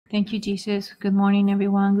Thank you, Jesus. Good morning,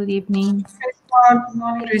 everyone. Good evening. Good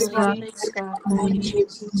morning, Praise God. Praise God. Good morning.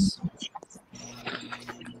 Jesus.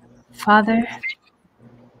 Father,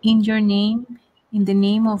 in your name, in the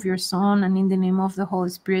name of your Son, and in the name of the Holy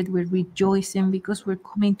Spirit, we're rejoicing because we're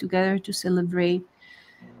coming together to celebrate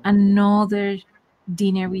another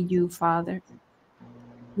dinner with you, Father.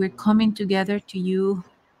 We're coming together to you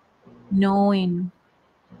knowing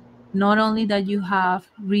not only that you have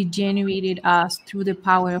regenerated us through the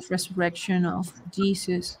power of resurrection of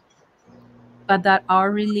Jesus, but that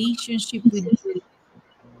our relationship with you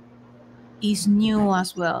is new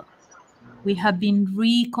as well. We have been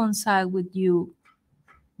reconciled with you.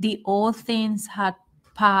 The old things had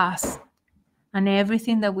passed, and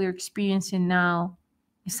everything that we're experiencing now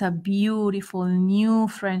is a beautiful new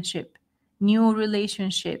friendship, new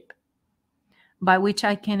relationship by which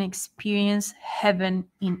I can experience heaven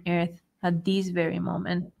in earth at this very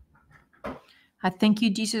moment. I thank you,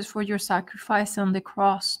 Jesus, for your sacrifice on the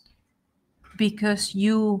cross, because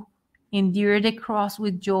you endured the cross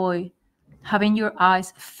with joy, having your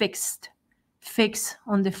eyes fixed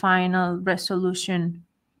on the final resolution,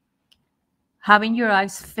 having your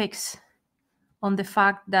eyes fixed on the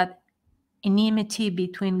fact that enmity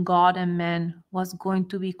between God and man was going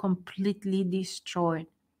to be completely destroyed.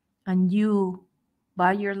 And you,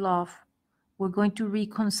 by your love, were going to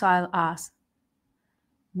reconcile us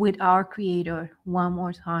with our Creator one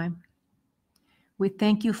more time. We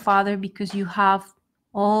thank you, Father, because you have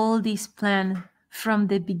all this plan from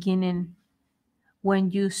the beginning when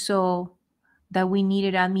you saw that we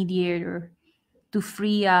needed a mediator to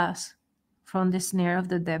free us from the snare of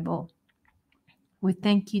the devil. We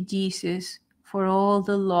thank you, Jesus, for all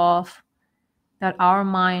the love that our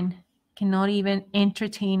mind cannot even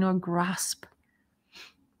entertain or grasp.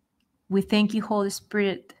 We thank you, Holy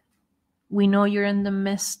Spirit. We know you're in the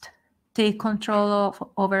midst. Take control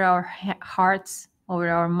over our hearts, over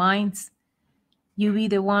our minds. You be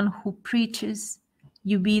the one who preaches.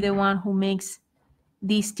 You be the one who makes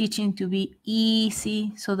this teaching to be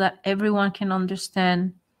easy so that everyone can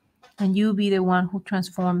understand. And you be the one who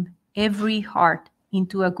transforms every heart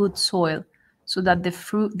into a good soil so that the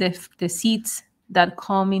fruit, the seeds that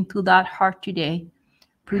come into that heart today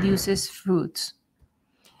produces fruits.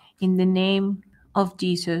 In the name of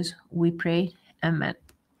Jesus, we pray. Amen.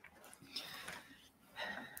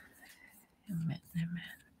 Amen. Amen.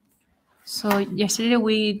 So yesterday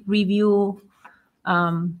we reviewed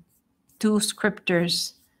two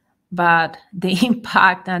scriptures, but the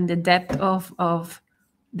impact and the depth of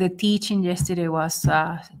the teaching yesterday was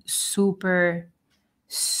super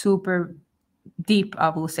deep, I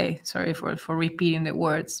will say. Sorry for repeating the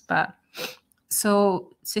words. But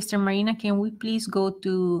so, Sister Marina, can we please go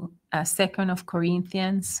to 2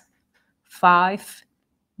 Corinthians 5,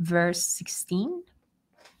 verse 16?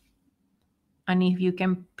 And if you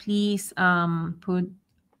can please put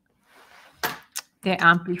the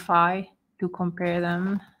Amplify to compare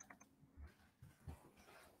them.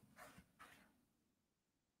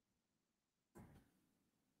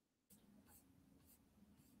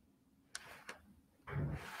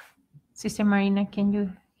 Sister Marina, can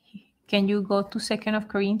you go to 2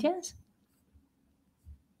 Corinthians?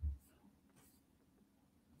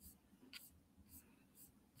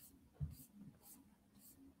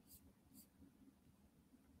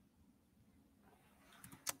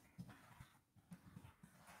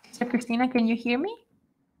 Sister Christina, can you hear me?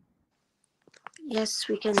 Yes,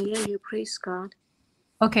 we can hear you. Praise God.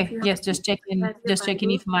 Okay, yes, just checking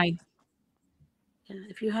if my... Yeah,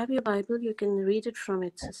 if you have your Bible, you can read it from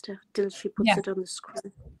it, sister, till she puts it on the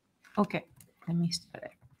screen. Okay, let me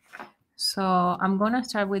start. So I'm going to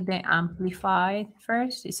start with the Amplified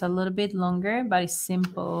first. It's a little bit longer, but it's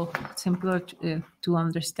simpler to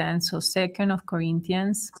understand. So 2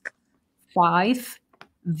 Corinthians 5,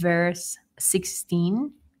 verse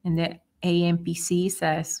 16, in the AMPC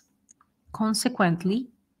says, consequently,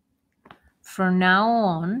 from now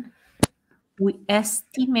on, we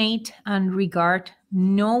estimate and regard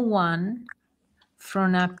no one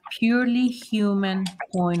from a purely human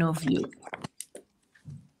point of view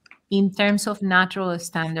in terms of natural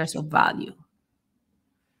standards of value.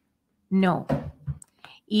 No.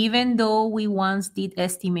 Even though we once did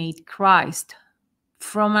estimate Christ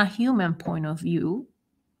from a human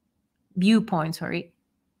viewpoint,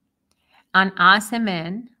 and as a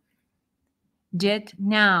man, yet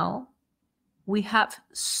now we have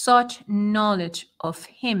such knowledge of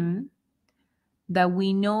him that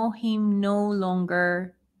we know him no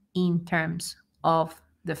longer in terms of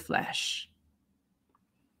the flesh.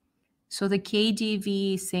 So the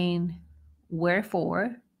KJV is saying,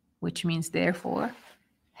 wherefore, which means therefore,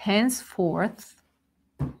 henceforth,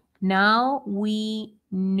 Now we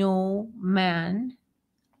know man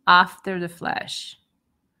after the flesh.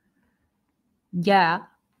 Yeah,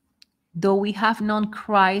 though we have known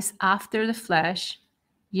Christ after the flesh,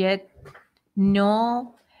 yet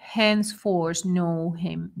no henceforth know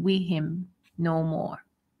him no more.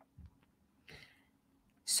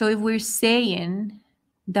 So if we're saying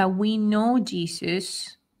that we know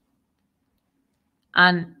Jesus,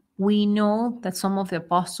 and we know that some of the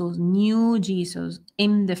apostles knew Jesus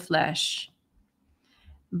in the flesh,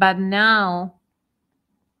 but now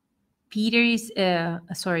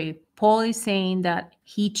Paul is saying that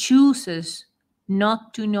he chooses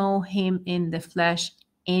not to know him in the flesh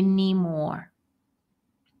anymore.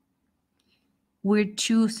 We're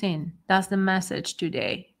choosing, that's the message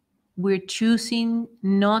today. We're choosing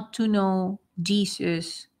not to know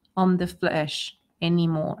Jesus on the flesh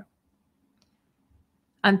anymore.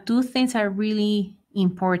 And two things are really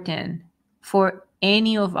important for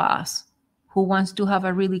any of us who wants to have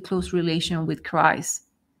a really close relation with Christ.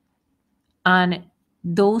 And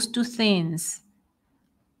those two things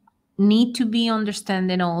need to be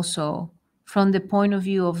understanding also from the point of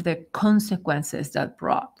view of the consequences that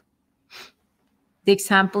brought. The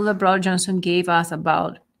example that Brother Johnson gave us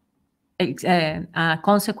about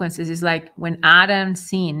consequences is like when Adam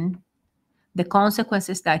sinned, the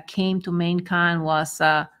consequences that came to mankind was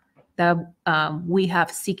that we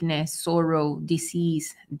have sickness, sorrow,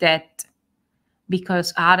 disease, death,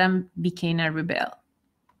 because Adam became a rebel.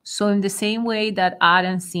 So in the same way that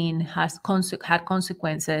Adam's sin had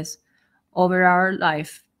consequences over our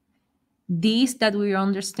life, these that we're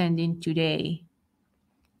understanding today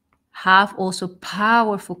have also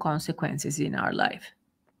powerful consequences in our life.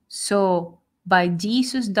 So by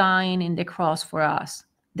Jesus dying in the cross for us,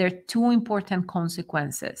 there are two important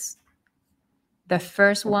consequences. The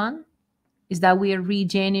first one is that we are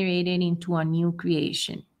regenerated into a new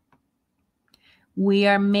creation. We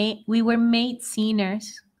were made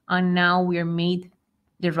sinners, and now we are made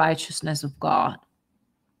the righteousness of God.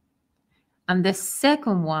 And the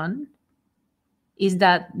second one is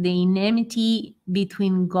that the enmity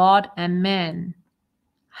between God and man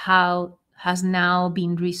has now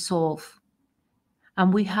been resolved.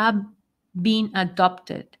 And we have been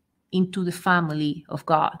adopted into the family of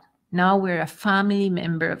God. Now we're a family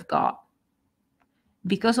member of God.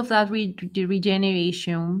 Because of that the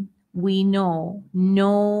regeneration, we know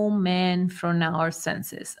no man from our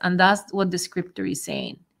senses. And that's what the scripture is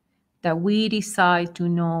saying, that we decide to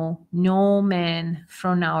know no man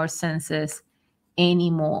from our senses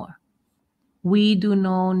anymore. We do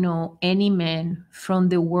not know any man from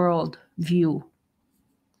the world view.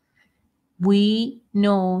 We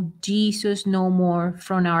know Jesus no more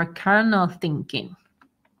from our carnal thinking.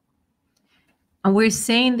 And we're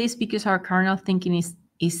saying this because our carnal thinking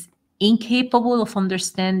is incapable of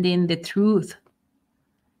understanding the truth.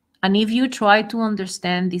 And if you try to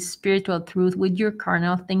understand this spiritual truth with your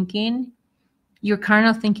carnal thinking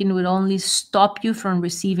will only stop you from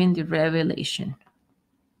receiving the revelation.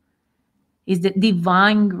 It's the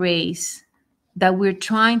divine grace that we're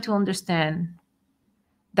trying to understand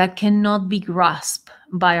that cannot be grasped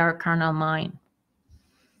by our carnal mind.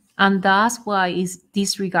 And that's why it's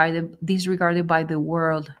disregarded by the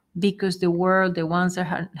world, because the world, the ones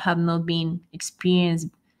that have not been experienced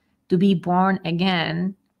to be born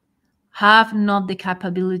again, have not the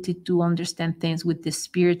capability to understand things with the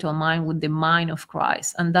spiritual mind, with the mind of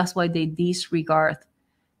Christ. And that's why they disregard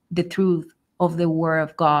the truth of the Word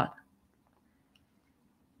of God.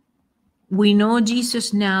 We know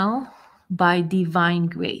Jesus now by divine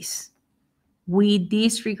grace. We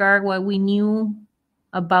disregard what we knew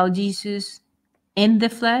about Jesus in the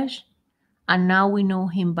flesh, and now we know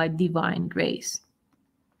him by divine grace.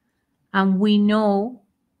 And we know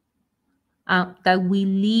that we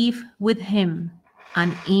live with him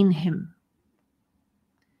and in him.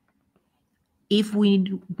 If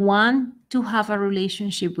we want to have a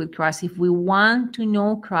relationship with Christ, if we want to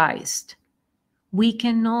know Christ, we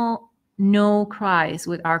cannot know Christ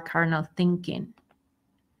with our carnal thinking.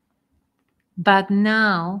 But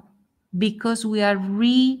now, because we are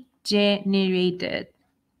regenerated,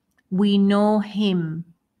 we know him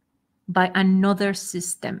by another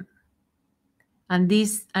system. And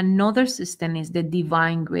this another system is the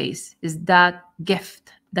divine grace, is that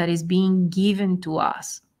gift that is being given to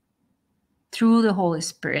us through the Holy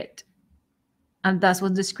Spirit. And that's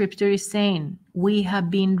what the scripture is saying. We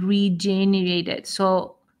have been regenerated.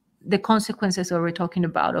 So the consequences that we're talking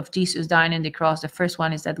about of Jesus dying on the cross, the first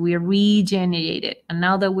one is that we are regenerated. And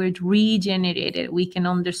now that we're regenerated, we can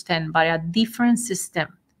understand by a different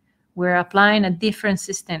system. We're applying a different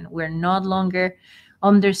system. We're no longer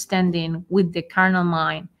understanding with the carnal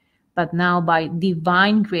mind. but now by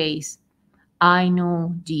divine grace, I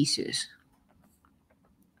know Jesus.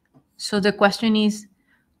 So the question is,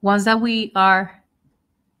 once that we are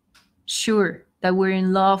sure that we're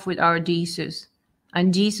in love with our Jesus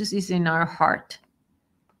and Jesus is in our heart,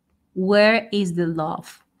 where is the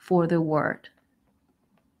love for the word?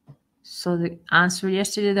 So the answer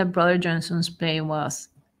yesterday that Brother Johnson's play was,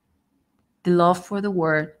 the love for the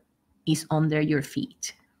word is under your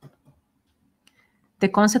feet. The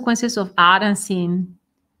consequences of Adam's sin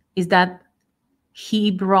is that he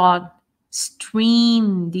brought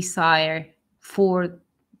extreme desire for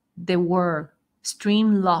the word,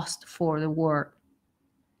 extreme lust for the word.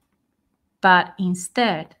 But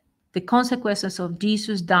instead, the consequences of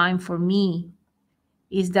Jesus dying for me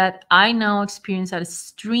is that I now experience an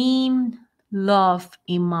extreme love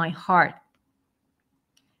in my heart.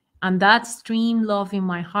 And that extreme love in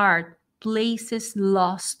my heart places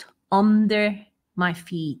lust under my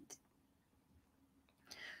feet,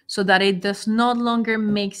 so that it does not longer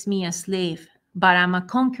makes me a slave, but I'm a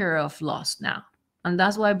conqueror of lust now. And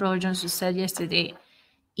that's why Brother Johnson said yesterday,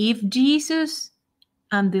 if Jesus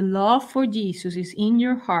and the love for Jesus is in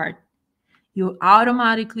your heart, you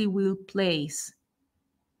automatically will place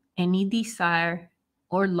any desire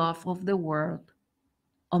or love of the world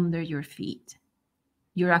under your feet.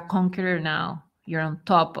 You're a conqueror now. You're on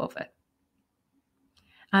top of it.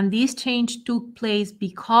 And this change took place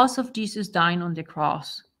because of Jesus dying on the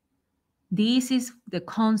cross. This is the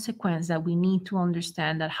consequence that we need to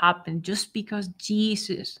understand that happened just because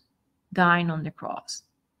Jesus died on the cross.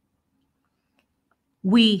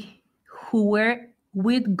 We who were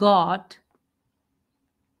with God,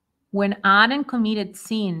 when Adam committed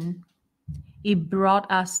sin, it brought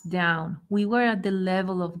us down. We were at the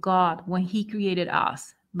level of God when he created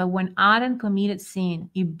us. But when Adam committed sin,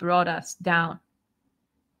 it brought us down.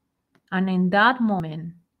 And in that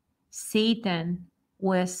moment, Satan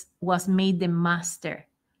was made the master,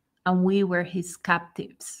 and we were his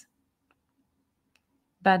captives.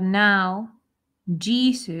 But now,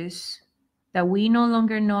 Jesus, that we no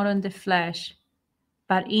longer not in the flesh,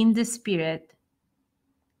 but in the spirit,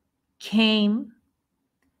 came,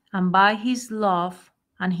 and by his love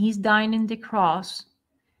and his dying in the cross,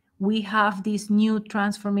 we have this new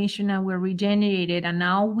transformation and we're regenerated, and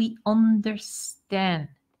now we understand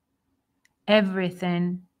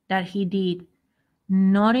everything that he did,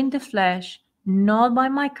 not in the flesh, not by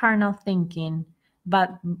my carnal thinking,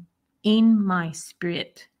 but in my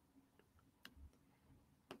spirit.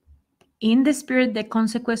 In the spirit, the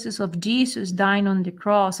consequences of Jesus dying on the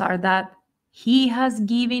cross are that he has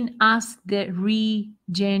given us the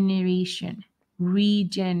regeneration.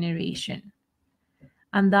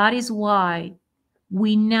 And that is why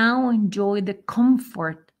we now enjoy the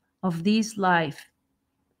comfort of this life.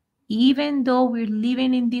 Even though we're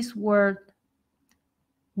living in this world,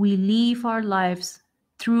 we live our lives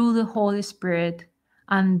through the Holy Spirit,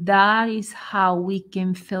 and that is how we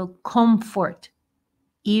can feel comfort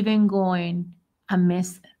even going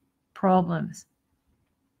amidst problems.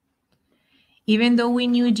 Even though we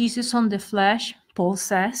knew Jesus on the flesh, Paul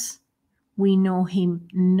says, we know him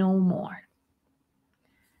no more.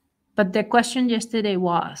 But the question yesterday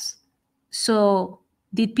was, so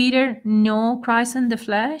did Peter know Christ in the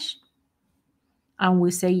flesh? And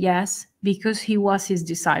we say yes, because he was his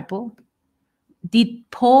disciple. Did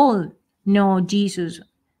Paul know Jesus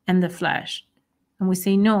in the flesh? And we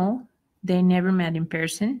say no, they never met in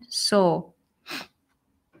person. So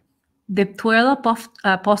the 12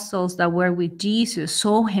 apostles that were with Jesus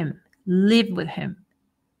saw him, lived with him,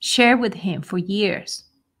 shared with him for years.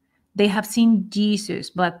 They have seen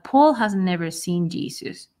Jesus, but Paul has never seen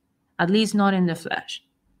Jesus, at least not in the flesh.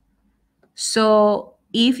 So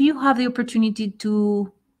if you have the opportunity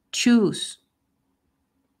to choose,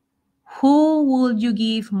 who would you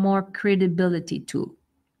give more credibility to?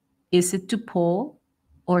 Is it to Paul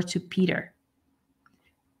or to Peter?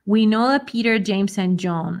 We know that Peter, James, and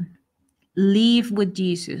John live with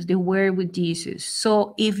Jesus. They were with Jesus.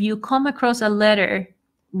 So if you come across a letter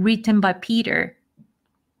written by Peter,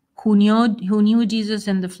 who knew Jesus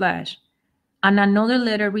in the flesh, and another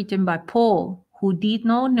letter written by Paul, who did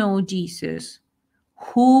not know Jesus,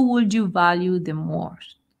 who would you value the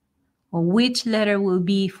most? Or which letter will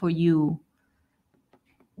be for you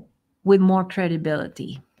with more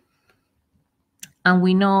credibility? And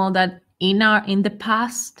we know that in the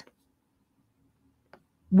past,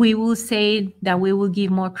 we will say that we will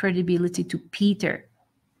give more credibility to Peter,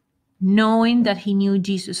 knowing that he knew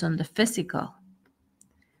Jesus on the physical.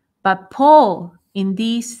 But Paul, in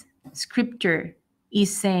this scripture,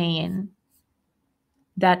 is saying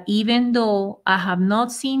that even though I have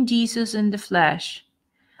not seen Jesus in the flesh,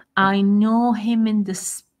 I know him in the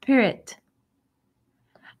spirit,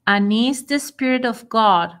 and is the Spirit of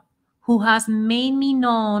God who has made me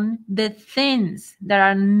known the things that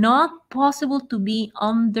are not possible to be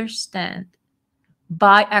understood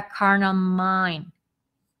by a carnal mind.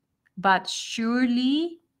 But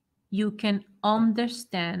surely you can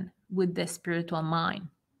understand with the spiritual mind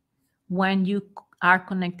when you are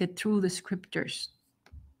connected through the scriptures.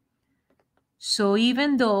 So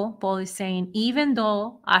even though, Paul is saying, even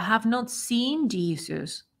though I have not seen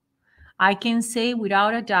Jesus, I can say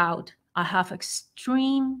without a doubt, I have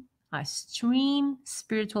extreme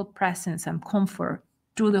spiritual presence and comfort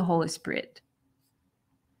through the Holy Spirit.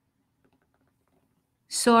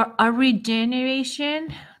 So a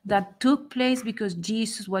regeneration that took place because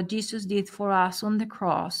what Jesus did for us on the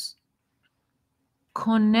cross,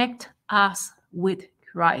 connect us with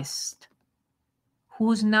Christ,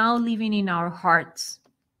 who's now living in our hearts.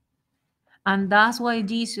 And that's why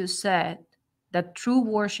Jesus said that true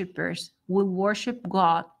worshipers will worship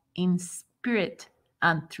God in spirit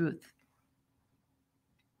and truth.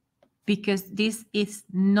 Because this is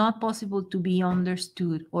not possible to be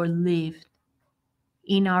understood or lived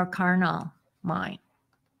in our carnal mind.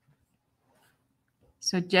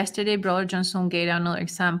 So yesterday, Brother Johnson gave another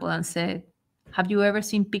example and said, have you ever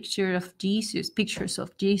seen pictures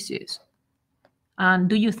of Jesus? And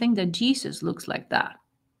do you think that Jesus looks like that?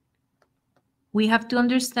 We have to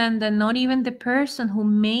understand that not even the person who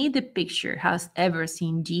made the picture has ever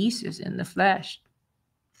seen Jesus in the flesh.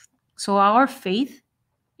 So our faith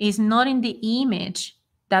is not in the image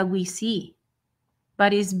that we see,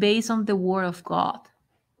 but is based on the Word of God,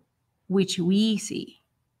 which we see.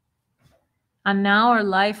 And now our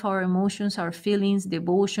life, our emotions, our feelings,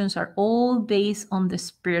 devotions are all based on the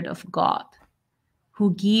Spirit of God,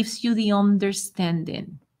 who gives you the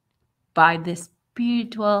understanding by the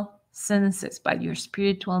spiritual senses, by your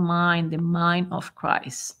spiritual mind, the mind of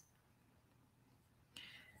Christ.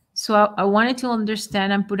 So I wanted to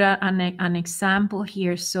understand and put an example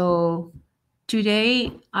here. So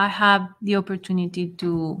today I have the opportunity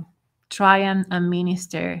to try and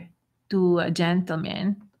minister to a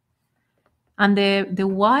gentleman, and the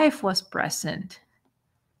wife was present,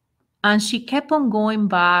 and she kept on going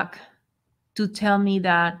back to tell me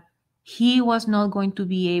that he was not going to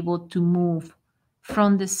be able to move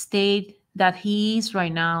from the state that he is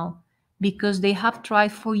right now because they have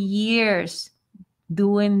tried for years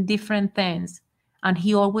doing different things and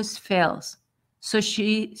he always fails. So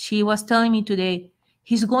she was telling me today,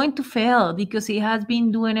 he's going to fail because he has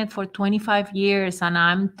been doing it for 25 years and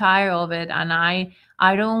I'm tired of it, and I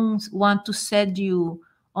don't want to set you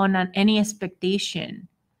on any expectation.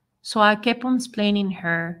 So I kept on explaining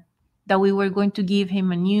her that we were going to give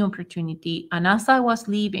him a new opportunity. And as I was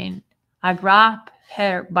leaving, I grabbed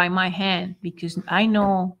her by my hand because I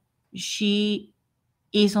know she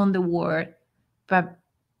is on the word, but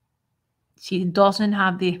she doesn't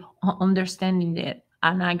have the understanding yet.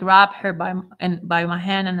 And I grabbed her by my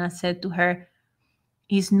hand and I said to her,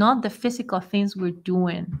 it's not the physical things we're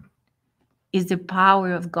doing, it's the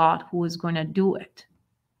power of God who is going to do it.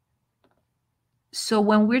 So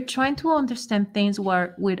when we're trying to understand things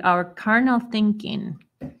with our carnal thinking,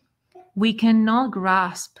 we cannot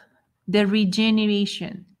grasp the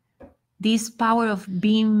regeneration, this power of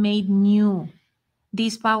being made new,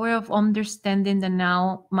 this power of understanding that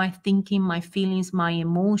now my thinking, my feelings, my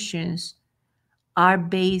emotions are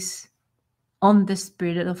based on the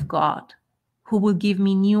Spirit of God, who will give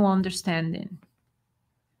me new understanding.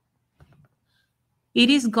 It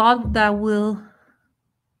is God that will,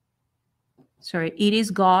 it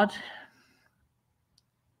is God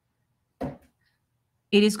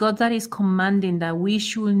that is commanding that we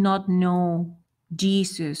should not know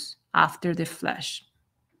Jesus after the flesh.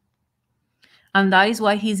 And that is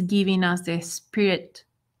why he's giving us the Spirit,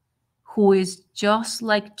 who is just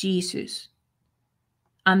like Jesus.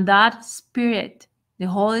 And that Spirit, the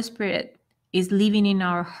Holy Spirit, is living in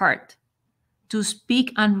our heart to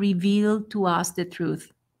speak and reveal to us the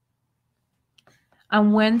truth.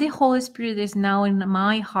 And when the Holy Spirit is now in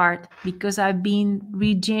my heart, because I've been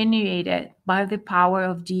regenerated by the power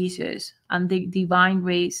of Jesus and the divine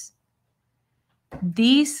grace,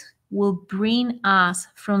 this will bring us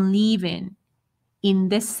from living in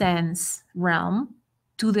the sense realm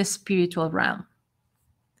to the spiritual realm.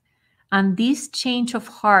 And this change of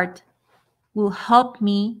heart will help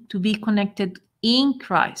me to be connected in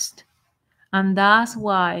Christ. And that's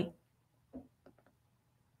why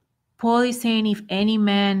Paul is saying, if any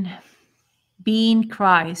man be in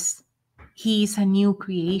Christ, he is a new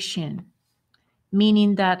creation,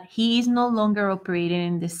 meaning that he is no longer operating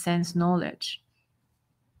in the sense knowledge.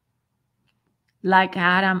 Like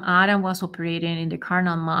Adam was operating in the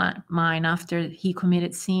carnal mind after he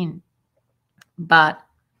committed sin. But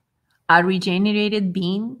a regenerated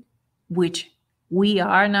being, which we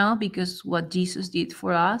are now because what Jesus did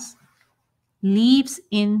for us, lives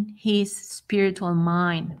in his spiritual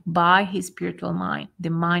mind, by his spiritual mind, the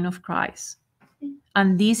mind of Christ.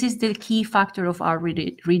 And this is the key factor of our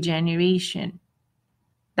regeneration,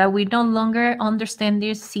 that we no longer understand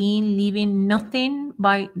this sin, living nothing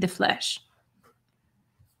by the flesh.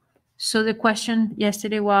 So the question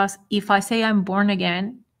yesterday was, if I say I'm born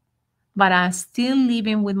again, but I'm still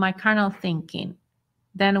living with my carnal thinking,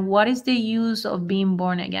 then what is the use of being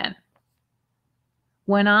born again?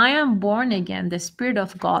 When I am born again, the Spirit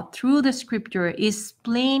of God, through the scripture, is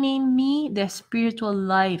explaining me the spiritual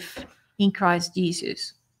life in Christ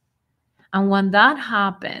Jesus. And when that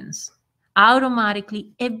happens,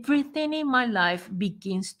 automatically everything in my life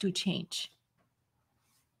begins to change.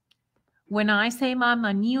 When I say I'm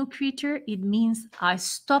a new creature, it means I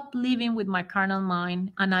stop living with my carnal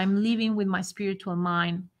mind and I'm living with my spiritual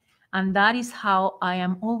mind. And that is how I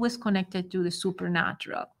am always connected to the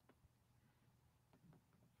supernatural.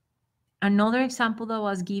 Another example that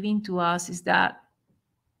was given to us is that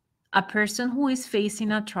a person who is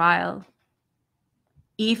facing a trial,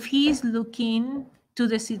 if he is looking to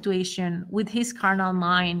the situation with his carnal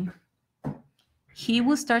mind, he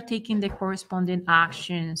will start taking the corresponding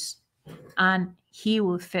actions and he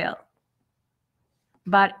will fail.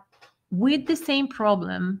 But with the same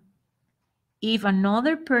problem, if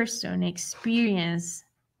another person experiences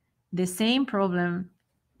the same problem,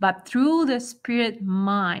 but through the spirit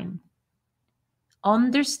mind,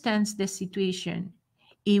 understands the situation,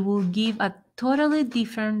 it will give a totally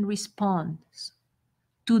different response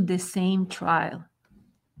to the same trial,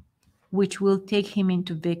 which will take him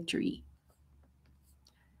into victory.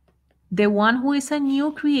 The one who is a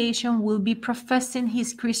new creation will be professing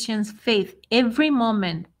his Christian faith every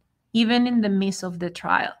moment, even in the midst of the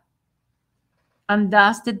trial. And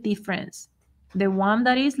that's the difference. The one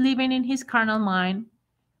that is living in his carnal mind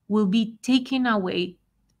will be taken away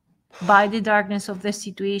by the darkness of the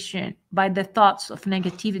situation, by the thoughts of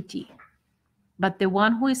negativity. But the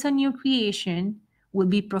one who is a new creation will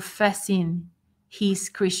be professing his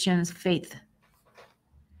Christian faith.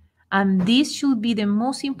 And this should be the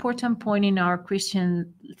most important point in our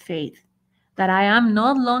Christian faith, that I am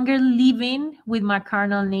no longer living with my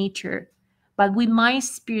carnal nature, but with my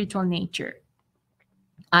spiritual nature.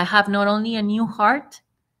 I have not only a new heart,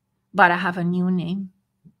 but I have a new name.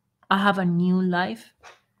 I have a new life.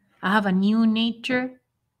 I have a new nature.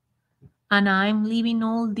 And I'm living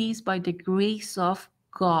all this by the grace of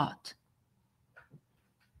God.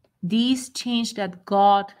 This change that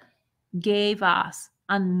God gave us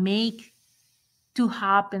and make to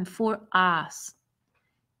happen for us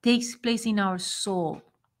takes place in our soul.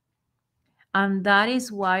 And that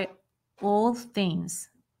is why all things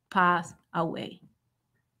pass away.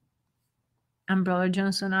 And Brother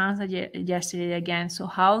Johnson asked yesterday again, so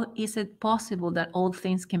how is it possible that all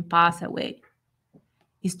things can pass away?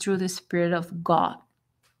 It's through the Spirit of God.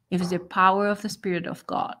 It is the power of the Spirit of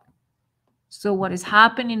God. So what is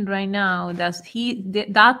happening right now,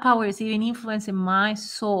 that power is even influencing my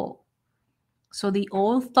soul. So the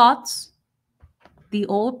old thoughts, the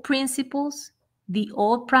old principles, the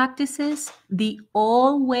old practices, the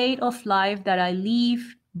old way of life that I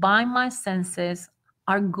live by my senses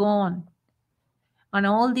are gone. And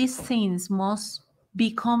all these things must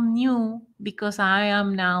become new because I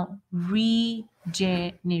am now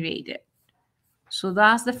regenerated. So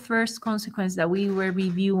that's the first consequence that we were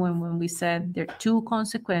reviewing when we said there are two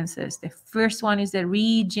consequences. The first one is the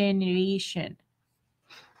regeneration.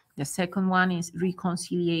 The second one is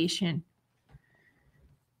reconciliation.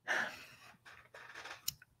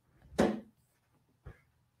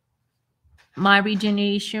 My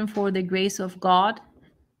regeneration for the grace of God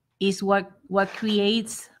is what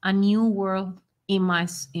creates a new world in my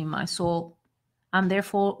soul, and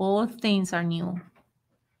therefore all things are new.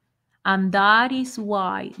 And that is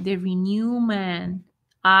why the renewed man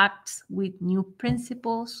acts with new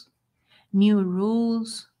principles, new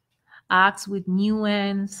rules, acts with new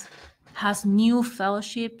ends, has new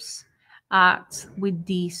fellowships, acts with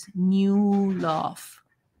this new love.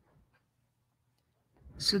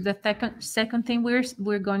 So the second thing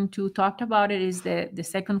we're going to talk about it is the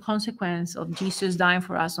second consequence of Jesus dying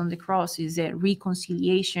for us on the cross is the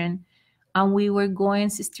reconciliation. And we were going,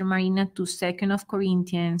 Sister Marina, to 2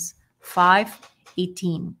 Corinthians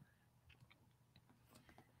 5:18.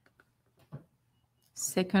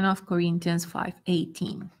 2 Corinthians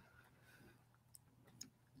 5:18.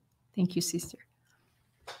 Thank you, sister.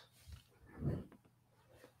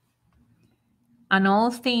 And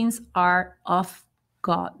all things are of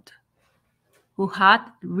God, who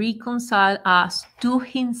hath reconciled us to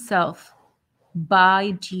himself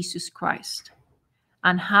by Jesus Christ,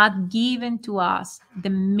 and hath given to us the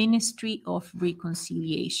ministry of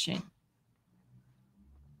reconciliation.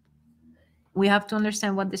 We have to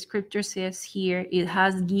understand what the scripture says here. It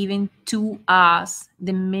has given to us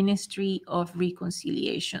the ministry of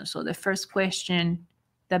reconciliation. So the first question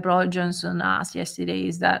that Brother Johnson asked yesterday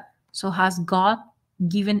is that, so has God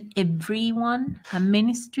given everyone a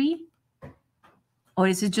ministry? Or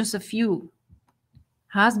is it just a few?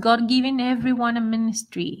 Has God given everyone a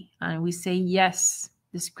ministry? And we say yes.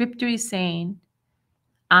 The scripture is saying,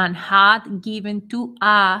 and hath given to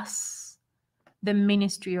us the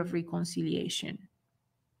ministry of reconciliation.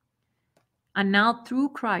 And now through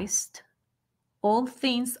Christ, all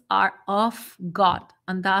things are of God.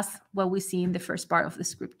 And that's what we see in the first part of the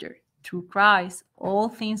scripture. Through Christ, all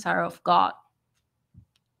things are of God.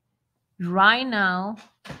 Right now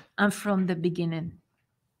and from the beginning.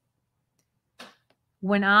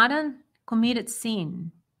 When Adam committed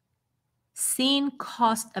sin, sin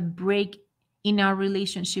caused a break in our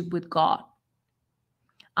relationship with God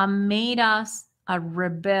and made us a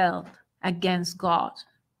rebel against God.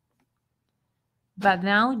 But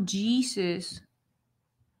now Jesus,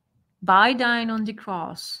 by dying on the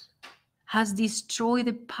cross, has destroyed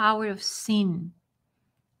the power of sin,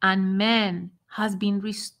 and man has been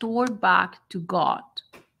restored back to God.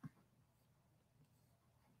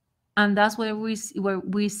 And that's where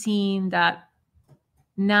we're seeing that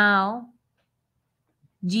now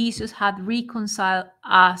Jesus had reconciled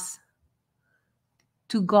us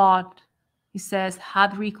to God. He says,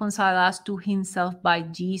 had reconciled us to himself by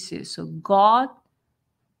Jesus. So God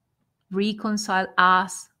reconciled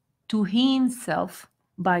us to himself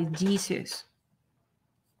by Jesus.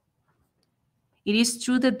 It is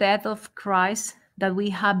through the death of Christ that we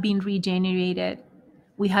have been regenerated,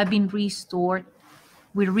 we have been restored,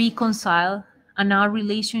 we reconciled, and our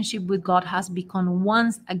relationship with God has become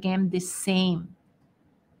once again the same.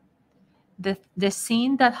 The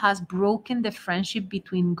sin that has broken the friendship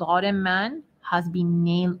between God and man has been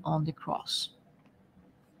nailed on the cross.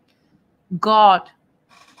 God,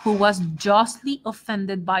 who was justly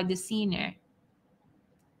offended by the sinner,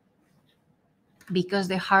 because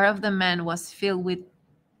the heart of the man was filled with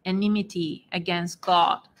enmity against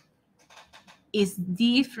God, is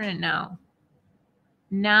different now.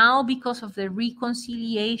 Now, because of the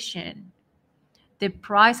reconciliation, the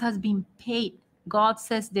price has been paid. God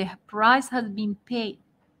says the price has been paid.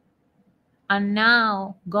 And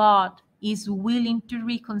now God is willing to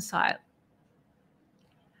reconcile.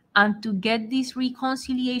 And to get this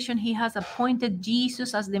reconciliation, he has appointed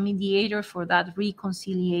Jesus as the mediator for that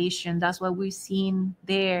reconciliation. That's what we're seeing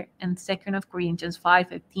there in 2 Corinthians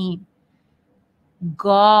 5:15.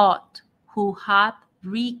 God, who hath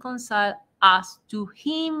reconciled us to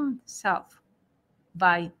himself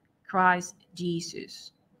by Christ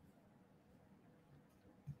Jesus.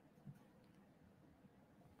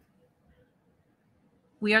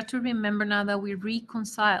 We are to remember now that we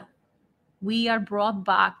reconcile. We are brought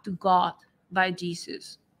back to God by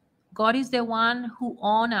Jesus. God is the one who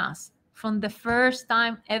owns us from the first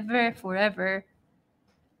time ever, forever,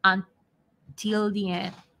 until the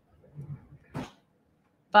end.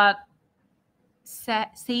 But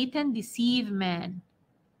Satan deceived man.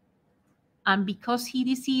 And because he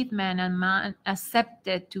deceived man and man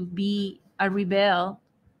accepted to be a rebel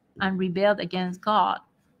and rebelled against God,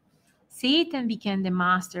 Satan became the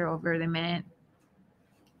master over the man.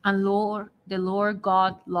 And the Lord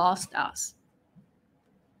God lost us.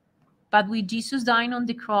 But with Jesus dying on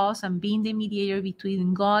the cross and being the mediator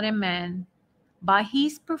between God and man, by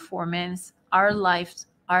his performance, our lives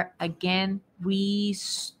are again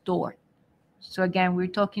restored. So again, we're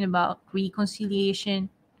talking about reconciliation.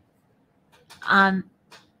 And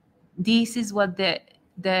this is what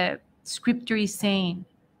the scripture is saying.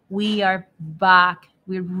 We are back.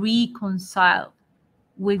 We're reconciled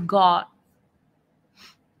with God.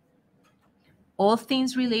 All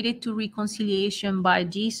things related to reconciliation by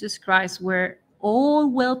Jesus Christ were all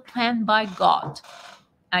well planned by God.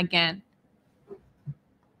 Again,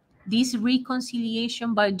 this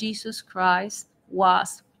reconciliation by Jesus Christ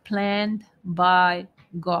was planned by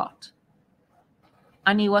God.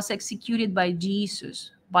 And it was executed by Jesus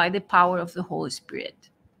by the power of the Holy Spirit.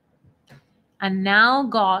 And now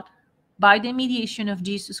God, by the mediation of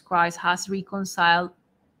Jesus Christ, has reconciled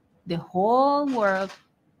the whole world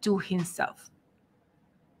to himself.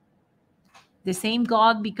 The same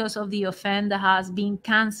God, because of the offense that has been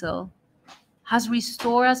canceled, has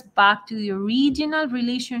restored us back to the original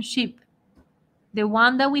relationship, the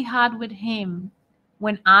one that we had with him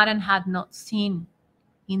when Adam had not sinned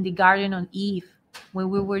in the Garden of Eve, when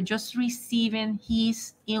we were just receiving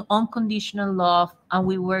his unconditional love, and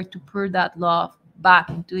we were to pour that love back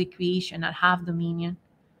into the creation and have dominion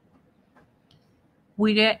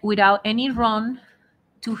without any wrong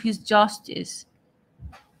to his justice,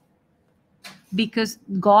 because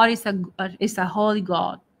God is a holy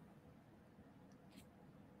God.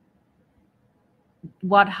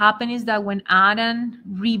 What happened is that when Adam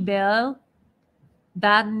rebelled,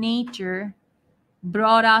 that nature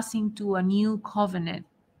brought us into a new covenant,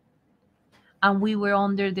 and we were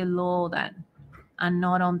under the law then and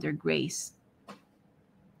not under grace.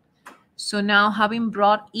 So now, having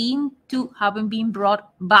been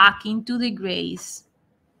brought back into the grace,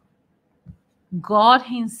 God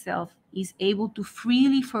himself is able to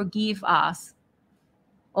freely forgive us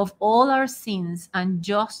of all our sins and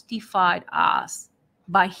justify us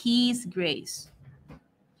by his grace.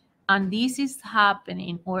 And this is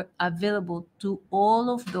happening or available to all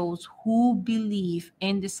of those who believe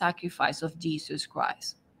in the sacrifice of Jesus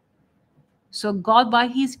Christ. So God, by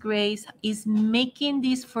his grace, is making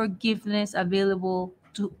this forgiveness available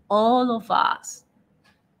to all of us.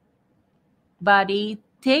 But it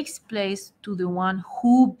takes place to the one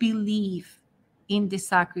who believes in the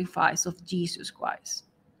sacrifice of Jesus Christ.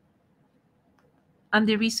 And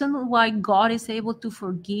the reason why God is able to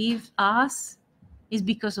forgive us is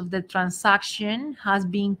because of the transaction has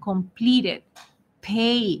been completed,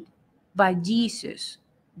 paid by Jesus.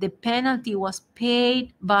 The penalty was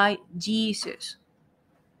paid by Jesus.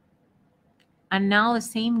 And now the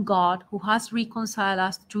same God who has reconciled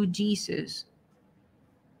us through Jesus,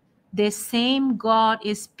 the same God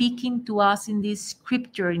is speaking to us in this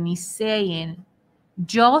scripture, and is saying,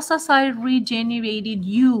 just as I regenerated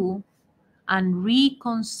you and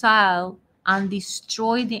reconciled and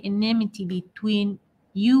destroyed the enmity between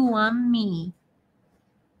you and me,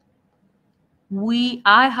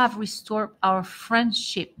 I have restored our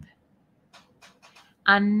friendship.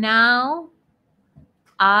 And now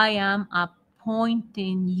I am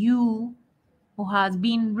appointing you who has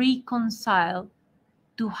been reconciled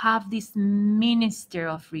to have this minister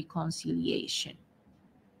of reconciliation.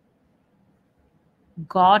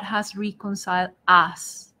 God has reconciled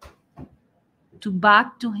us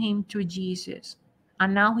back to him through Jesus.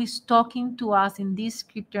 And now he's talking to us in this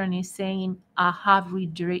scripture and he's saying, I have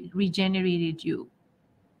regenerated you.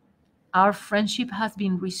 Our friendship has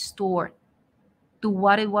been restored to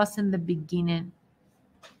what it was in the beginning.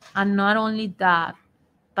 And not only that,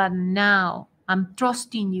 but now I'm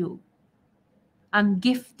trusting you. I'm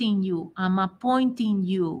gifting you. I'm appointing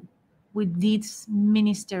you with this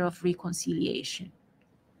minister of reconciliation.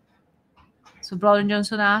 So Brother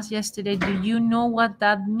Johnson asked yesterday, do you know what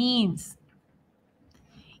that means?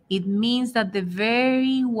 It means that the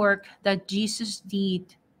very work that Jesus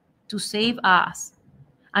did to save us,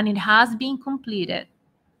 and it has been completed,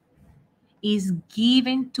 is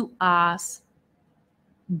given to us.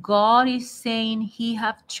 God is saying he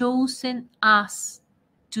has chosen us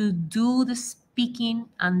to do the speaking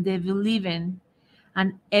and the believing,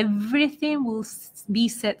 and everything will be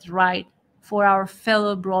set right for our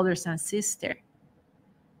fellow brothers and sisters.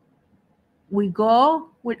 We go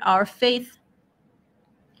with our faith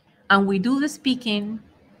and we do the speaking,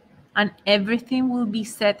 and everything will be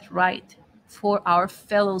set right for our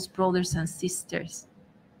fellow brothers and sisters.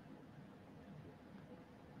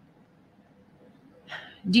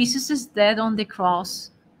 Jesus' death on the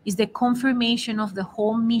cross is the confirmation of the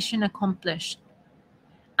whole mission accomplished.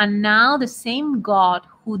 And now the same God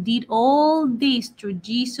who did all this through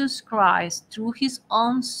Jesus Christ, through his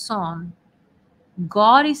own Son,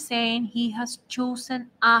 God is saying he has chosen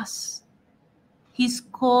us. He's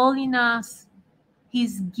calling us.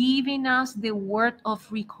 He's giving us the word of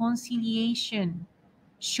reconciliation,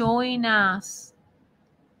 showing us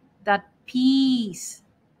that peace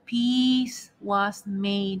was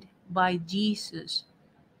made by Jesus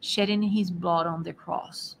shedding his blood on the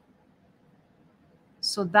cross.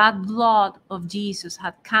 So that blood of Jesus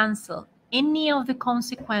had canceled any of the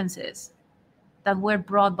consequences that were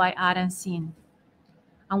brought by Adam's sin.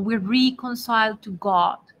 And we're reconciled to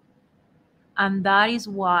God. And that is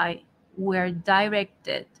why we're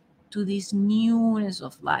directed to this newness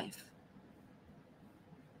of life.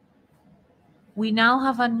 We now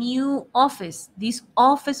have a new office. This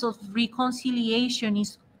office of reconciliation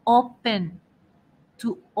is open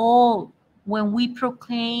to all when we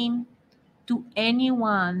proclaim to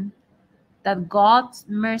anyone that God's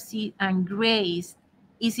mercy and grace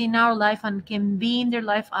is in our life and can be in their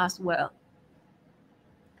life as well.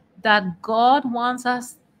 That God wants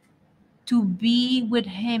us to be with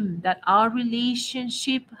him, that our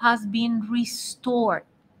relationship has been restored.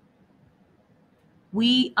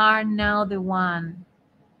 We are now the ones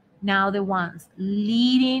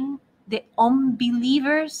leading the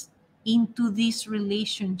unbelievers into this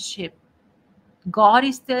relationship. God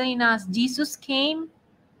is telling us Jesus came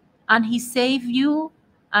and he saved you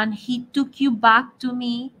and he took you back to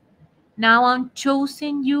me. Now I'm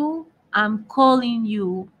choosing you, I'm calling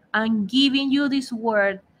you, I'm giving you this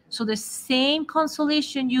word. So the same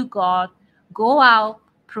consolation you got, go out,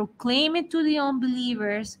 proclaim it to the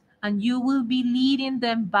unbelievers, and you will be leading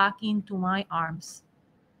them back into my arms.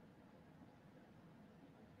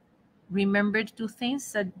 Remember two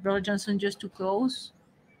things that Brother Johnson just to close.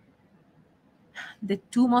 The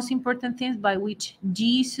two most important things by which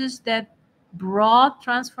Jesus that brought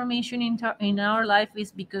transformation in our life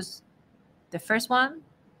is because the first one,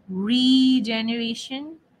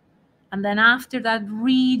 regeneration. And then after that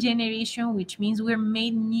regeneration, which means we're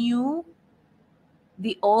made new,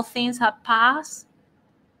 the old things have passed.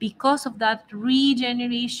 Because of that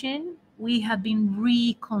regeneration, we have been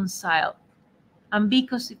reconciled. And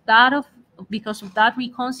because of that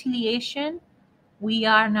reconciliation, we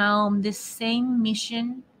are now on the same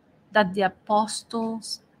mission that the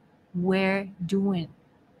apostles were doing.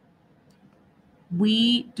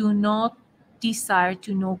 We do not desire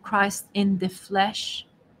to know Christ in the flesh,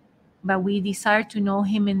 but we desire to know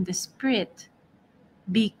him in the spirit,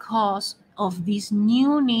 because of this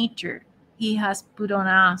new nature he has put on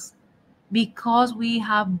us, because we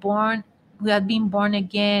have been born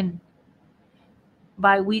again,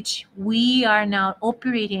 by which we are now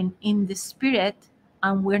operating in the spirit,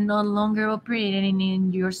 and we're no longer operating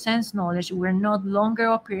in your sense knowledge. We're no longer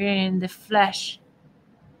operating in the flesh.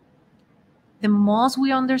 The most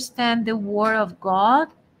we understand the word of God,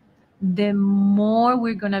 the more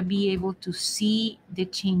we're going to be able to see the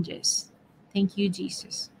changes. Thank you,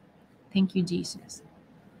 Jesus. Thank you, Jesus.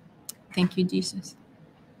 Thank you, Jesus.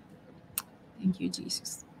 Thank you,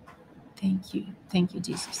 Jesus. Thank you. Thank you,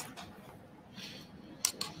 Jesus.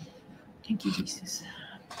 Thank you, Jesus.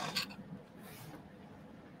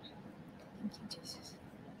 Thank you, Jesus.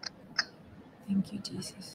 Thank you, Jesus.